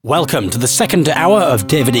Welcome to the second hour of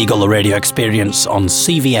David Eagle, the radio experience on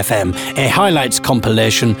CVFM, a highlights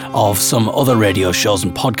compilation of some other radio shows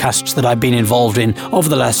and podcasts that I've been involved in over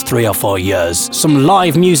the last 3 or 4 years. Some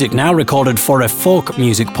live music now recorded for a folk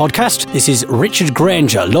music podcast. This is Richard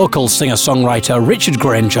Granger, local singer-songwriter Richard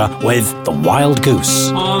Granger with The Wild Goose.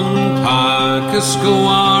 On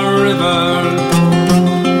Parkascoa River,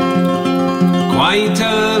 quite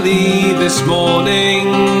early this morning,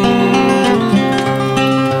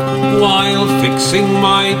 while fixing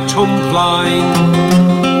my tump line,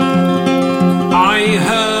 I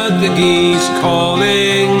heard the geese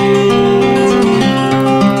calling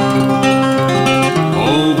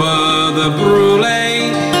over the Brule,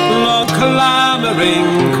 low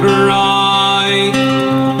clamoring cry,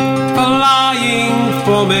 flying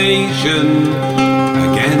formation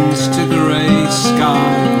against a grey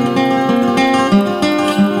sky.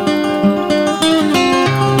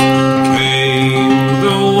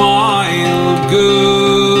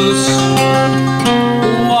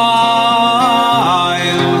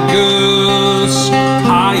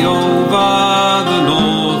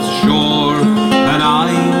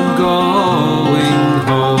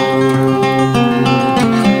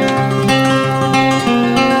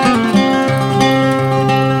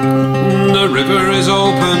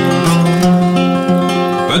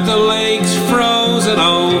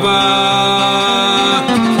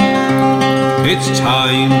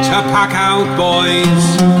 Pack out, boys,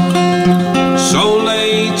 so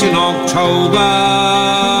late in October.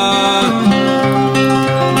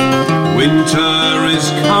 Winter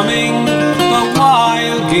is coming, the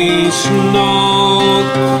wild geese know.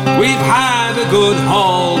 We've had a good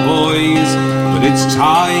haul, boys, but it's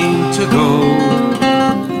time to go.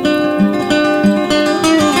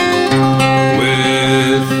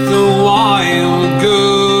 With the wild goose,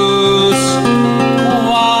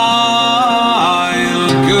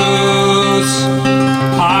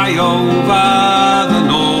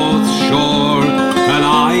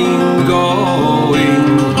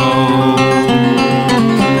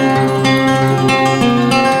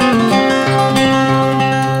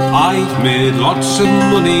 lots of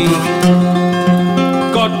money,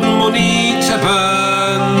 got money to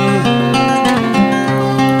burn,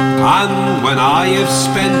 and when I have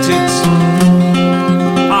spent it,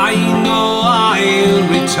 I know I'll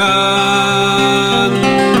return.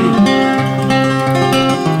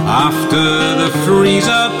 After the freeze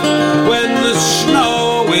up, when the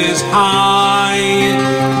snow is high,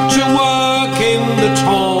 to work in the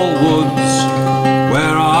tall woods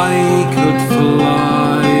where I could fly.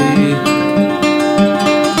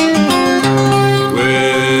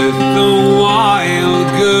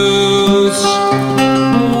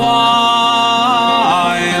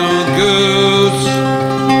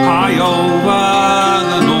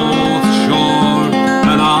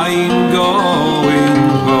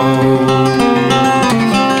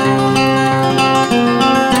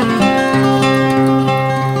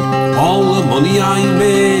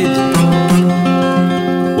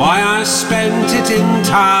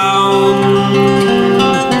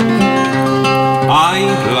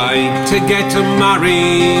 To get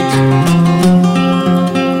married,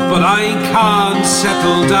 but I can't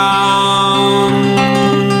settle down.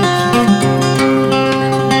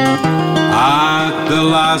 At the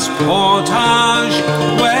last portage,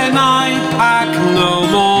 when I pack no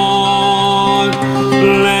more,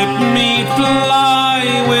 let me fly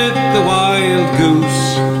with the wild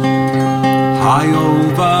goose high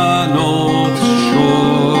over North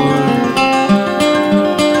Shore.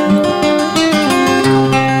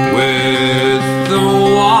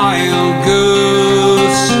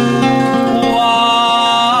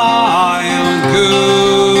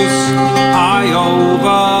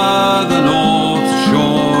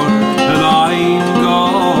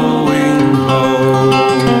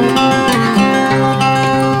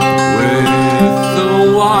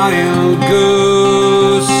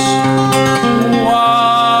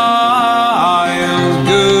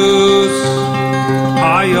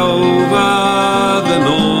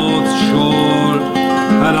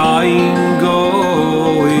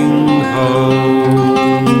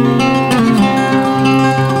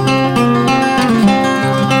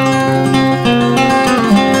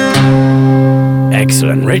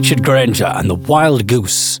 Richard Granger and The Wild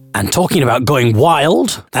Goose. And talking about going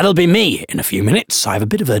wild, that'll be me in a few minutes. I have a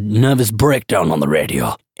bit of a nervous breakdown on the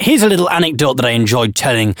radio. Here's a little anecdote that I enjoyed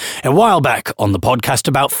telling a while back on the podcast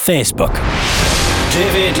about Facebook.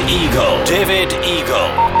 David Eagle,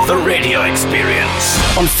 the radio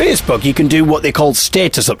experience. On Facebook, you can do what they call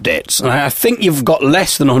status updates. And I think you've got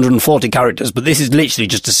less than 140 characters, but this is literally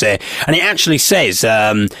just to say, and it actually says,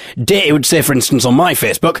 it would say, for instance, on my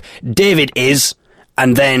Facebook, David is,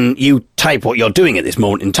 and then you type what you're doing at this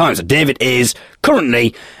moment in time. So David is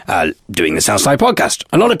currently doing the Southside podcast.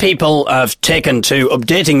 A lot of people have taken to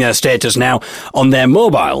updating their status now on their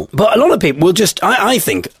mobile. But a lot of people will just, I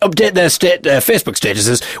think, update their Facebook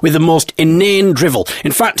statuses with the most inane drivel.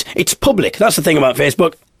 In fact, it's public. That's the thing about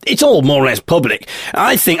Facebook. It's all more or less public.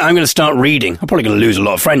 I think I'm going to start reading. I'm probably going to lose a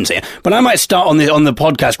lot of friends here, but I might start on the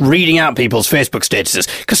podcast reading out people's Facebook statuses,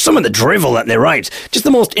 because some of the drivel that they write, just the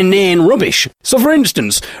most inane rubbish. So, for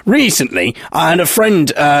instance, recently I had a friend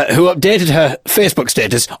who updated her Facebook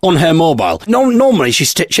status on her mobile. Normally she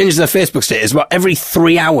changes her Facebook status about every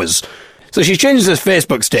 3 hours. So she changes her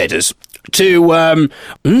Facebook status to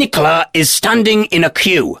Nicola is standing in a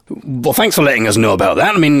queue. Well, thanks for letting us know about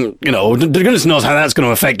that. I mean, you know, goodness knows how that's going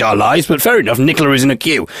to affect our lives, but fair enough, Nicola is in a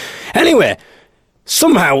queue. Anyway,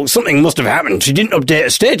 somehow something must have happened. She didn't update her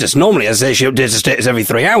status. Normally, as I say, she updates her status every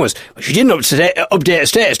 3 hours. But she didn't update her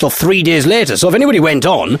status till 3 days later. So if anybody went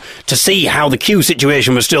on to see how the queue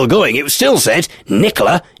situation was still going, it still said,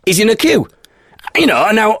 Nicola is in a queue. You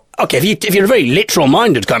know, now, okay, if you're a very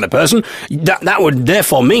literal-minded kind of person, that would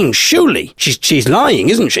therefore mean, surely, she's lying,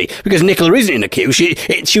 isn't she? Because Nicola isn't in a queue.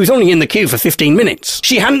 She was only in the queue for 15 minutes.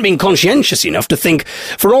 She hadn't been conscientious enough to think,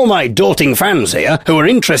 for all my doting fans here, who are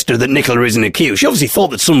interested that Nicola is in a queue, she obviously thought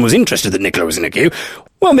that someone was interested that Nicola was in a queue.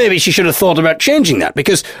 Well, maybe she should have thought about changing that,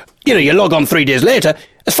 because, you know, you log on 3 days later,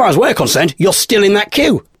 as far as we're concerned, you're still in that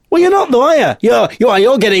queue. Well, you're not, though, are you?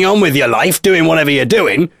 You're getting on with your life, doing whatever you're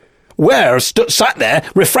doing. We're sat there,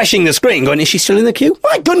 refreshing the screen, going, is she still in the queue?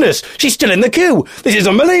 My goodness, she's still in the queue. This is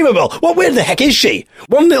unbelievable. Where the heck is she?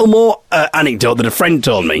 One little more anecdote that a friend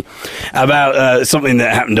told me about something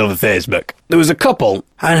that happened over Facebook. There was a couple,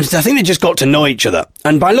 and I think they just got to know each other.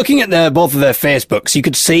 And by looking at both of their Facebooks, you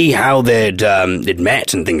could see how they'd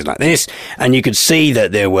met and things like this. And you could see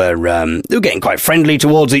that they were getting quite friendly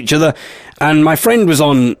towards each other. And my friend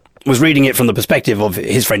was reading it from the perspective of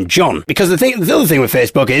his friend John. Because the other thing with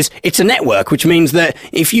Facebook is, it's a network, which means that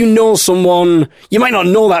if you know someone, you might not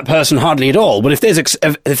know that person hardly at all, but if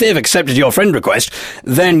they've accepted your friend request,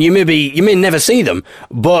 then you may never see them.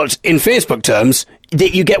 But in Facebook terms,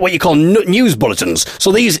 you get what you call news bulletins.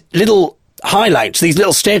 So these little highlights, these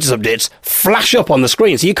little status updates flash up on the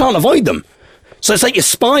screen, so you can't avoid them. So it's like you're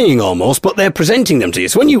spying almost, but they're presenting them to you.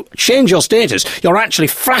 So when you change your status, you're actually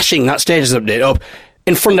flashing that status update up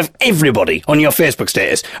in front of everybody on your Facebook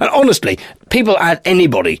status. And honestly, people add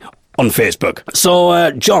anybody on Facebook. So,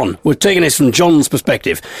 John, we're taking this from John's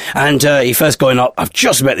perspective. And he first going up, I've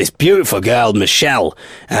just met this beautiful girl, Michelle.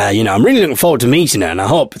 I'm really looking forward to meeting her, and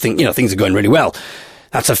I things are going really well.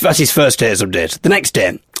 That's his first status update. The next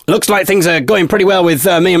day, looks like things are going pretty well with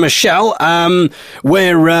me and Michelle. I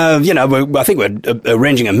think we're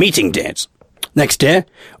arranging a meeting date. Next day,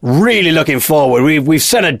 really looking forward. We've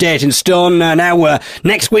set a date in stone. Now,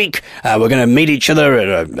 next week, we're going to meet each other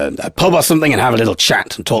at a pub or something and have a little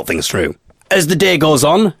chat and talk things through. As the day goes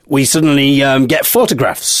on, we suddenly get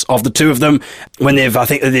photographs of the two of them when they've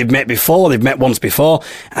met once before,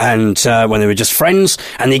 and when they were just friends,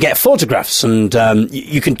 and they get photographs, and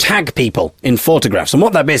you can tag people in photographs. And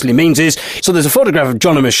what that basically means is, so there's a photograph of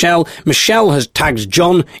John and Michelle. Michelle has tagged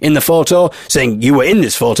John in the photo, saying, you were in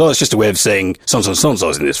this photo. It's just a way of saying,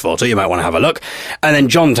 so-and-so's in this photo. You might want to have a look. And then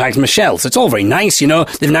John tags Michelle. So it's all very nice, you know.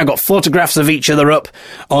 They've now got photographs of each other up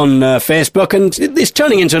on Facebook, and it's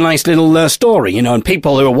turning into a nice little story, you know, and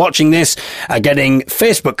people who are watching this are getting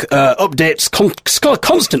Facebook updates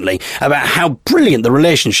constantly about how brilliant the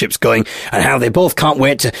relationship's going and how they both can't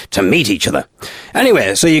wait to meet each other.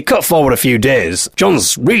 Anyway, so you cut forward a few days.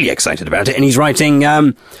 John's really excited about it, and he's writing,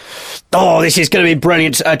 this is going to be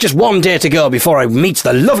brilliant. Just one day to go before I meet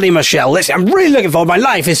the lovely Michelle. I'm really looking forward. My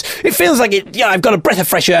life it feels like I've got a breath of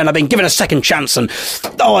fresh air, and I've been given a second chance. And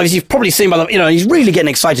as you've probably seen by he's really getting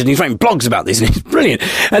excited, and he's writing blogs about this, and it's brilliant.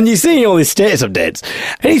 And you're seeing all these status updates,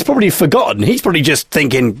 and he's probably forgotten. He's probably just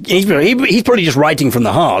thinking, he's probably just writing from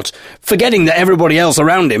the heart, forgetting that everybody else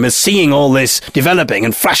around him is seeing all this developing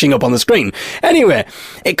and flashing up on the screen. Anyway,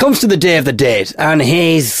 it comes to the day of the date, and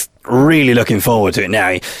he's really looking forward to it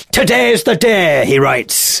now. Today's the day, he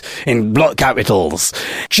writes in block capitals.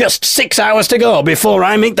 Just 6 hours to go before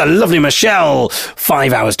I meet the lovely Michelle.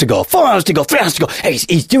 5 hours to go, 4 hours to go, 3 hours to go.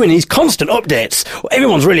 He's doing these constant updates.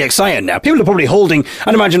 Everyone's really excited now. People are probably holding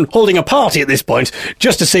a party at this point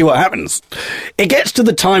just to see what happens. It gets to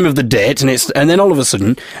the time of the date, and then all of a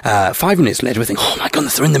sudden, 5 minutes later, we think, oh my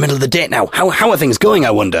goodness, they're in the middle of the date now. How are things going,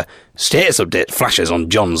 I wonder? Status update flashes on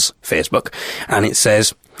John's Facebook, and it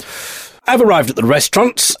says, I've arrived at the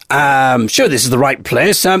restaurant. Sure this is the right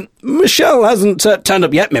place. Michelle hasn't turned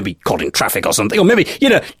up yet. Maybe caught in traffic or something. Or maybe,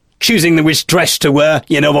 choosing which dress to wear.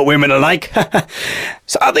 You know what women are like.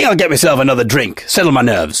 So I think I'll get myself another drink. Settle my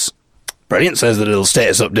nerves. Brilliant, says the little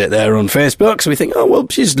status update there on Facebook. So we think, oh, well,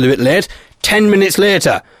 she's a little bit late. 10 minutes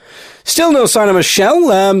later. Still no sign of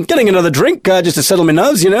Michelle. Getting another drink just to settle my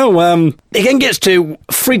nerves, It then gets to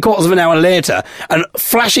 3/4 of an hour later, and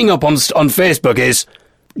flashing up on Facebook is,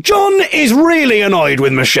 John is really annoyed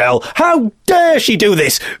with Michelle. How dare she do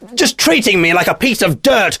this? Just treating me like a piece of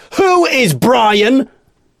dirt. Who is Brian?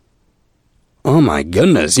 Oh my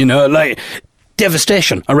goodness,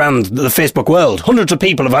 devastation around the Facebook world. Hundreds of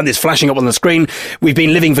people have had this flashing up on the screen. We've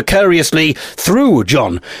been living vicariously through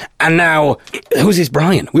John. And now, who's this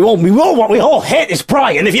Brian? We all hate this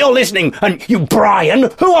Brian. If you're listening, and you Brian,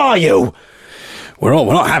 who are you? We're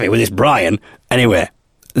not happy with this Brian. Anyway,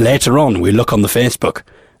 later on, we look on the Facebook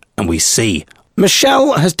and we see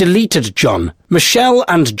Michelle has deleted John. Michelle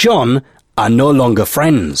and John are no longer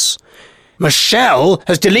friends. Michelle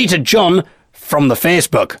has deleted John from the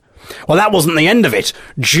Facebook. Well, that wasn't the end of it.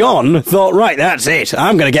 John thought, right, that's it.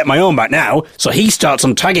 I'm going to get my own back now. So he starts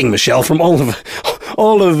untagging Michelle from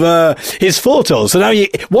all of his photos. So now,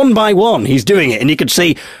 one by one, he's doing it. And you could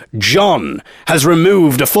see John has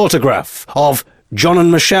removed a photograph of John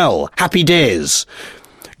and Michelle. Happy days.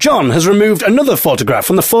 John has removed another photograph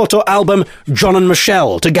from the photo album John and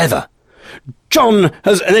Michelle together. John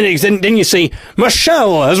has, and then you see,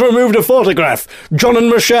 Michelle has removed a photograph. John and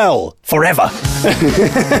Michelle, forever.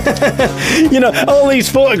 All these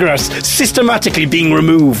photographs systematically being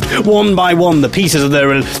removed, one by one, the pieces of their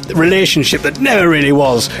relationship that never really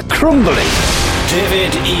was, crumbling.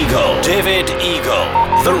 David Eagle,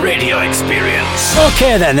 the radio experience.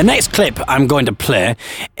 Okay then, the next clip I'm going to play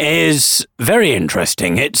is very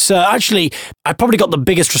interesting. It's actually, I probably got the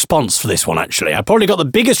biggest response for this one, actually. I probably got the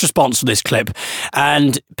biggest response for this clip,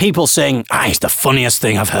 and people saying, it's the funniest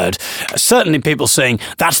thing I've heard. Certainly people saying,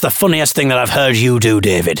 that's the funniest thing that I've heard you do,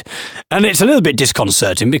 David. And it's a little bit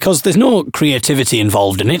disconcerting because there's no creativity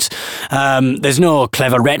involved in it. There's no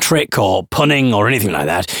clever rhetoric or punning or anything like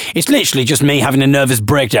that. It's literally just me having a nervous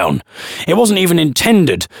breakdown. It wasn't even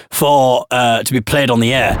intended for to be played on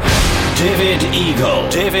the air. David Eagle,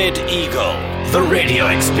 the radio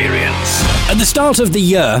experience. At the start of the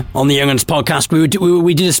year on the Young Uns podcast,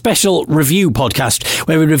 we did a special review podcast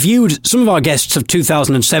where we reviewed some of our guests of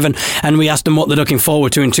 2007 and we asked them what they're looking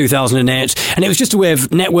forward to in 2008. And it was just a way of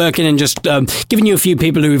networking and just giving you a few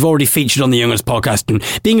people who we've already featured on the Young Uns podcast and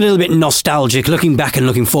being a little bit nostalgic, looking back and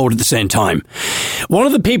looking forward at the same time. One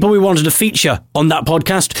of the people we wanted to feature on that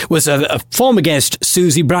podcast was a former guest,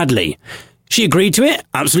 Susie Bradley. She agreed to it.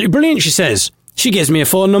 Absolutely brilliant, she says. She gives me a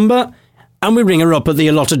phone number and we ring her up at the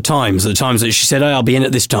allotted times, the times that she said, I'll be in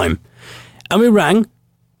at this time. And we rang,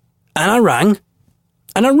 and I rang,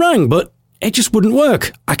 and I rang, but it just wouldn't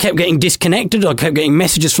work. I kept getting disconnected, I kept getting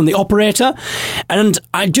messages from the operator, and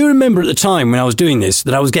I do remember at the time when I was doing this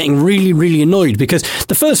that I was getting really, really annoyed because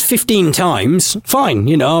the first 15 times, fine,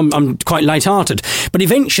 I'm quite light-hearted, but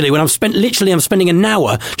eventually when I'm spending an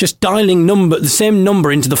hour just dialing the same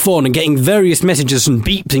number into the phone and getting various messages and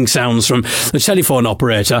beeping sounds from the telephone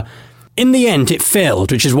operator. In the end, it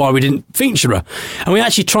failed, which is why we didn't feature her. And we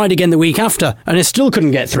actually tried again the week after, and it still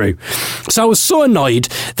couldn't get through. So I was so annoyed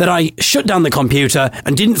that I shut down the computer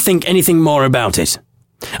and didn't think anything more about it.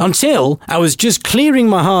 Until I was just clearing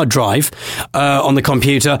my hard drive on the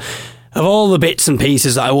computer of all the bits and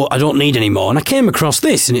pieces that I don't need anymore. And I came across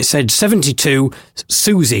this, and it said 72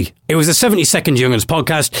 Susie. It was a 72nd Young Uns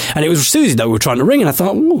podcast, and it was Susie that we were trying to ring, and I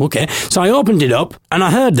thought, okay. So I opened it up, and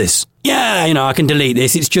I heard this. Yeah, I can delete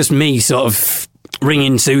this. It's just me sort of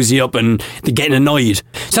ringing Susie up and getting annoyed.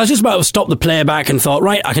 So I was just about to stop the playback and thought,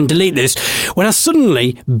 right, I can delete this, when I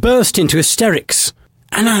suddenly burst into hysterics.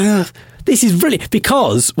 And this is really,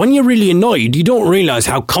 because when you're really annoyed, you don't realise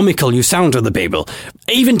how comical you sound to other people.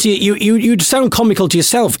 Even to you'd sound comical to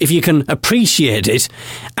yourself if you can appreciate it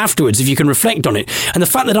afterwards, if you can reflect on it. And the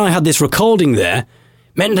fact that I had this recording there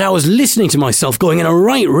meant that I was listening to myself going in a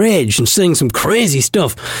right rage and saying some crazy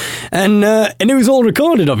stuff. And it was all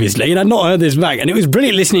recorded, obviously, and I'd not heard this back. And it was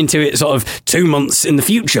brilliant listening to it sort of 2 months in the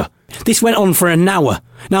future. This went on for an hour.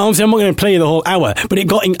 Now, obviously, I'm not going to play the whole hour, but I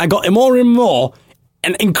got more and more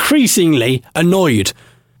and increasingly annoyed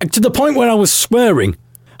to the point where I was swearing.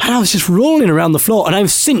 And I was just rolling around the floor, and I've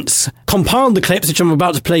since compiled the clips, which I'm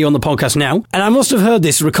about to play you on the podcast now, and I must have heard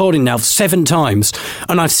this recording now 7 times,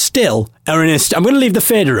 and I still are in I'm going to leave the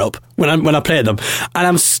fader up when I play them, and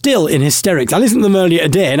I'm still in hysterics. I listened to them earlier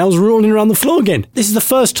today, and I was rolling around the floor again. This is the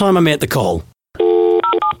first time I made the call.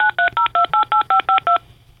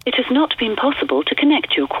 It has not been possible to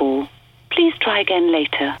connect your call. Please try again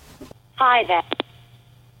later. Hi there.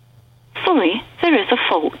 Sorry, there is a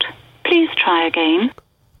fault. Please try again.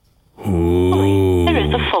 Ooh. There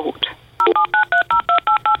is a fault.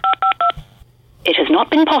 It has not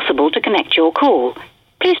been possible to connect your call.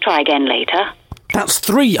 Please try again later. That's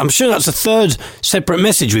 3. I'm sure that's a 3rd separate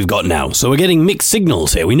message we've got now. So we're getting mixed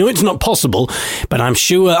signals here. We know it's not possible, but I'm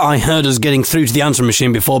sure I heard us getting through to the answer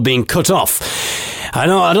machine before being cut off. I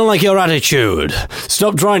don't like your attitude.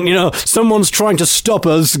 Stop trying, someone's trying to stop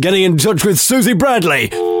us getting in touch with Susie Bradley.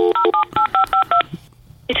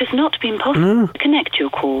 It has not been possible to connect your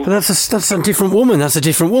call. But that's a different woman. That's a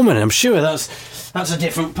different woman. I'm sure that's a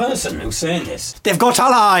different person who's saying this. They've got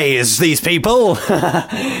allies, these people.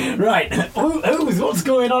 Right. What's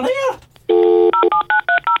going on here?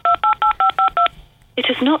 It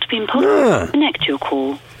has not been possible to connect your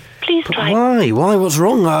call. Please try. Why? What's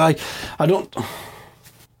wrong? I don't.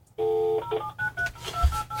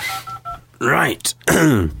 Right.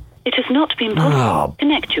 It has not been possible to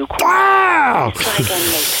connect your call. Ah! Try again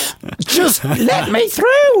later. Just let me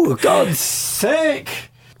through! God's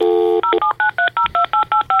sake!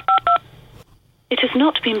 It has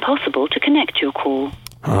not been possible to connect your call.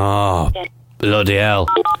 Oh, bloody hell.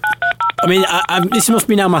 I mean, this must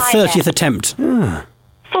be now my 30th attempt.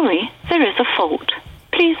 Sorry, there is a fault.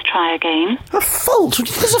 Please try again. A fault?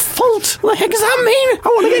 There's a fault? What the heck does that mean? I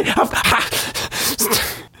want to get...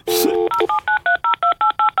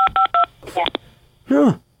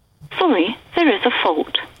 Sorry, there is a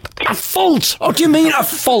fault. A fault? What do you mean, a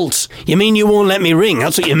fault? You mean you won't let me ring?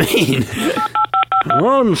 That's what you mean. Come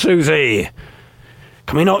on, Susie.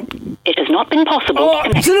 Can we not... It has not been possible to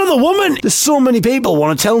connect... It's another woman! There's so many people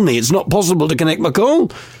want to tell me it's not possible to connect my call.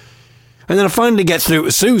 And then I finally get through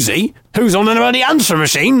to Susie, who's on about the answer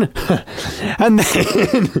machine. And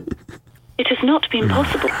then... It has not been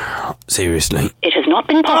possible. Seriously? It has not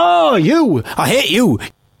been possible. Oh, you! I hate you!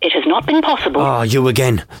 It has not been possible. Oh, you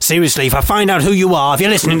again. Seriously, if I find out who you are, if you're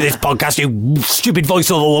listening to this podcast, you stupid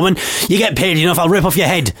voiceover woman, you get paid enough, I'll rip off your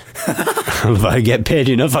head. If I get paid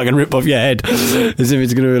enough, I can rip off your head. As if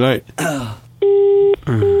it's going to be like...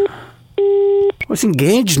 What's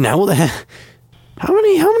engaged now? What the hell? How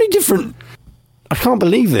many different... I can't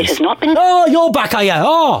believe this. It has not been... Oh, you're back, are you?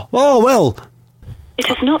 Oh, well. It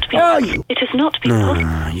has not been... It has not been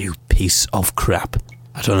possible. You piece of crap.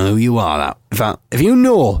 I don't know who you are. That. In fact, if you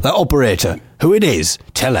know that operator, who it is,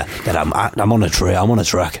 tell her that I'm on a track. I'm on a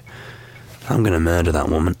track. I'm going to murder that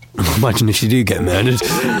woman. Imagine if she did get murdered.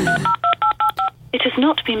 It has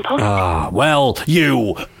not been possible. Ah, well,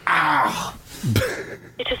 you. Ah.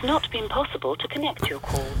 It has not been possible to connect your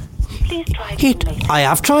call. Please try again later. I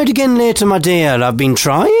have tried again later, my dear. I've been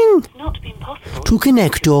trying. It has not been possible to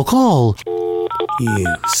connect your call. You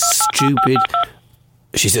stupid...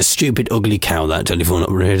 She's a stupid, ugly cow, that telephone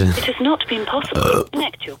operator. It has not been possible to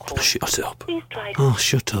connect your call. Shut up. Please try again. Oh,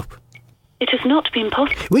 shut up. It has not been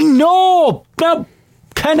possible. We know! Now,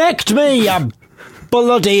 connect me, you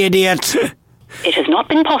bloody idiot. It has not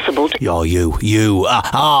been possible to... Oh, you.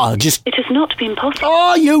 Just... It has not been possible...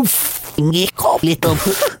 Oh, you little...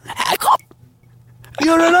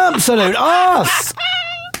 You're an absolute arse.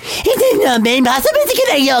 It has not been possible to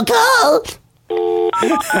connect your call.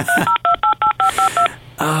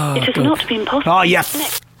 It has not been possible... Oh,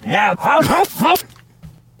 yes.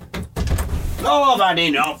 Oh, I've had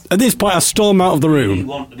enough. At this point, I storm out of the room. You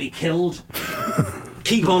want to be killed?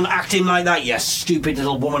 Keep on acting like that, you stupid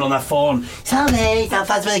little woman on the phone. Sorry, it's not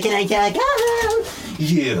possible to connect your call.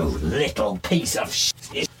 You little piece of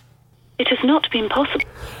shit. It has not been possible...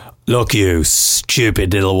 Look, you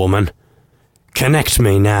stupid little woman. Connect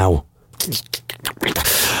me now.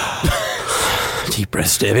 Deep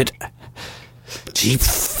breaths, David. Deep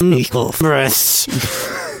breaths.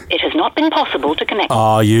 It has not been possible to connect...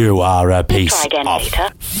 Oh, you are a piece try again of... later.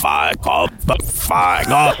 Fuck off.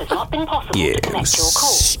 It has not been possible You to connect your call.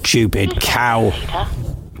 stupid Please cow. try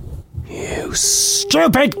You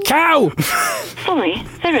stupid cow. later. Sorry,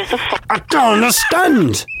 there is a... I don't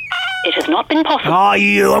understand. It has not been possible. Oh,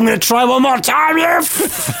 you! I'm going to try one more time, you!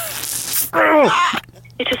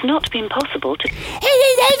 It has not been possible to... You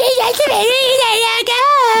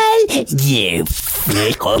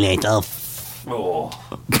little...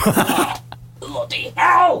 Bloody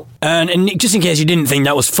hell! And just in case you didn't think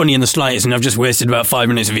that was funny in the slightest and I've just wasted about 5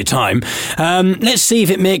 minutes of your time, let's see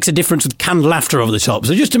if it makes a difference with canned laughter over the top.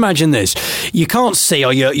 So just imagine this. You can't see,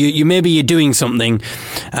 or you maybe you're doing something,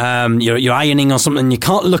 you're ironing or something, you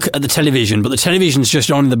can't look at the television, but the television's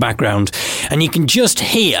just on in the background, and you can just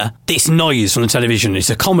hear this noise from the television.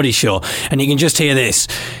 It's a comedy show, and you can just hear this.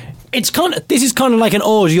 This is kind of like an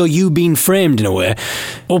audio you being framed in a way.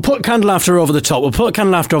 We'll put canned laughter over the top. We'll put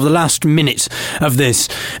canned laughter over the last minute of this,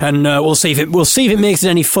 and we'll see if it makes it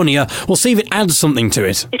any funnier. We'll see if it adds something to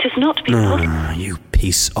it. It has not been possible. You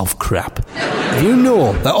piece of crap! If you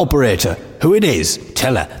know that operator, who it is,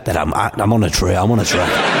 tell her that I'm on a track. I'm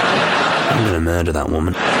going to murder that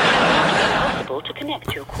woman. Possible to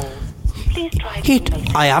connect your call. Please try again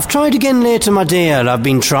later. I have tried again later, my dear. I've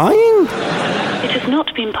been trying. It has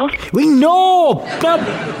not been possible. We know!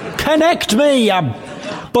 Connect me, you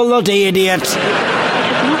bloody idiot! It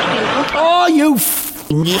has not been possible. Oh, you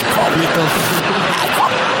little...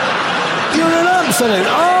 You're an absolute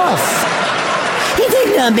arse! It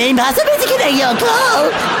has not been possible to connect your call.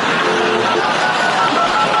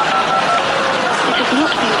 It has not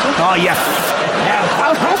been possible. Oh, you...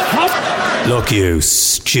 Look, you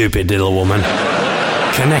stupid little woman.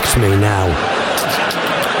 Connect me now.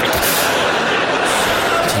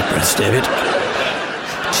 Deep breaths, David.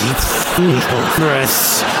 Deep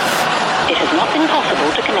breaths. It has not been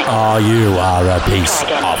possible to connect. Oh, you are a piece Try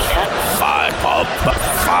again of later.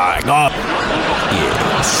 fag up. You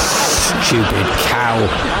stupid cow.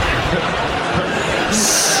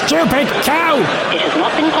 Stupid cow! It has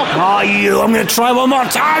not been possible. Oh, you! I'm going to try one more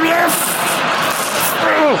time, you! It has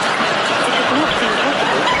not been possible.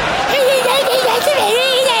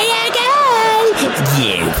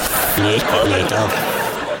 You little...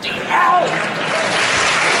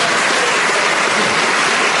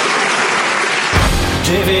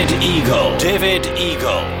 David Eagle,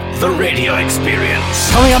 The Radio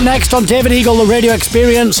Experience. Coming up next on David Eagle, The Radio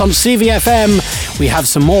Experience on CVFM, we have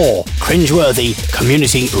some more cringeworthy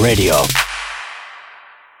community radio.